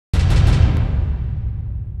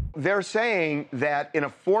They're saying that in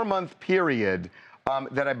a 4-month period,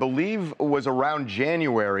 that I believe was around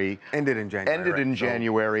January. Ended in January. Ended right? in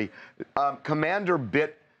January. Commander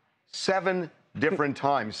bit 7 different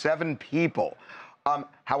times, 7 people.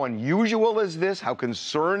 How unusual is this? How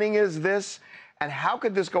concerning is this? And how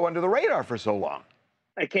could this go under the radar for so long?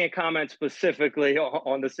 I can't comment specifically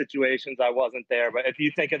on the situations. I wasn't there, but if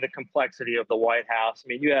you think of the complexity of the White House, I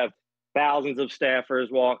mean, you have thousands of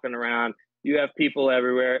staffers walking around. You have people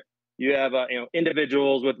everywhere. You have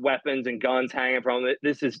individuals with weapons and guns hanging from it.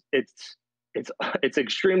 It's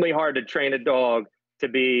extremely hard to train a dog to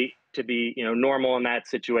be normal in that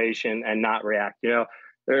situation and not react.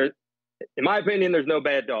 There, in my opinion, there's no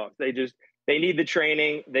bad dogs. They need the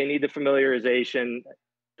training. They need the familiarization.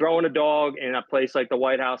 Throwing a dog in a place like the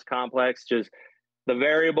White House complex, just the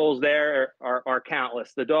variables there are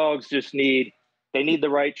countless. The dogs they need the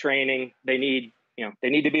right training. They need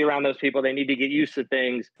to be around those people. They need to get used to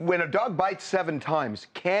things. When a dog bites 7 times,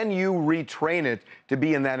 can you retrain it to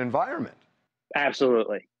be in that environment?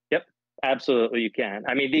 Absolutely. Yep. Absolutely, you can.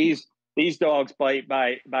 I mean, these dogs bite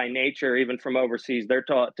by nature, even from overseas. They're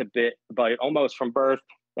taught to bite almost from birth,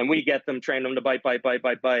 and we get them, train them to bite.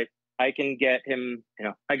 I can get him,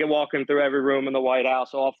 I can walk him through every room in the White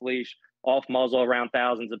House, off leash, off muzzle, around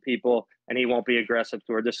thousands of people, and he won't be aggressive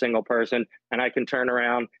towards a single person. And I can turn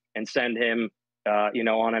around and send him,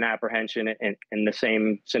 on an apprehension in the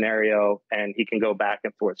same scenario, and he can go back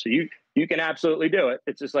and forth. So you can absolutely do it.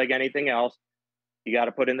 It's just like anything else. You got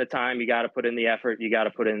to put in the time, you got to put in the effort, you got to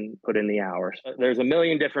put in the hours. There's a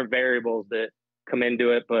million different variables that come into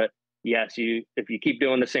it, but yes, if you keep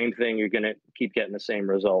doing the same thing, you're going to keep getting the same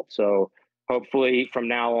result. So hopefully from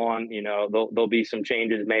now on, there'll be some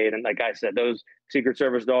changes made. And like I said, those Secret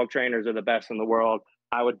Service dog trainers are the best in the world.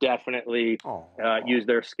 I would definitely use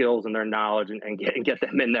their skills and their knowledge and get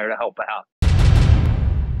them in there to help out.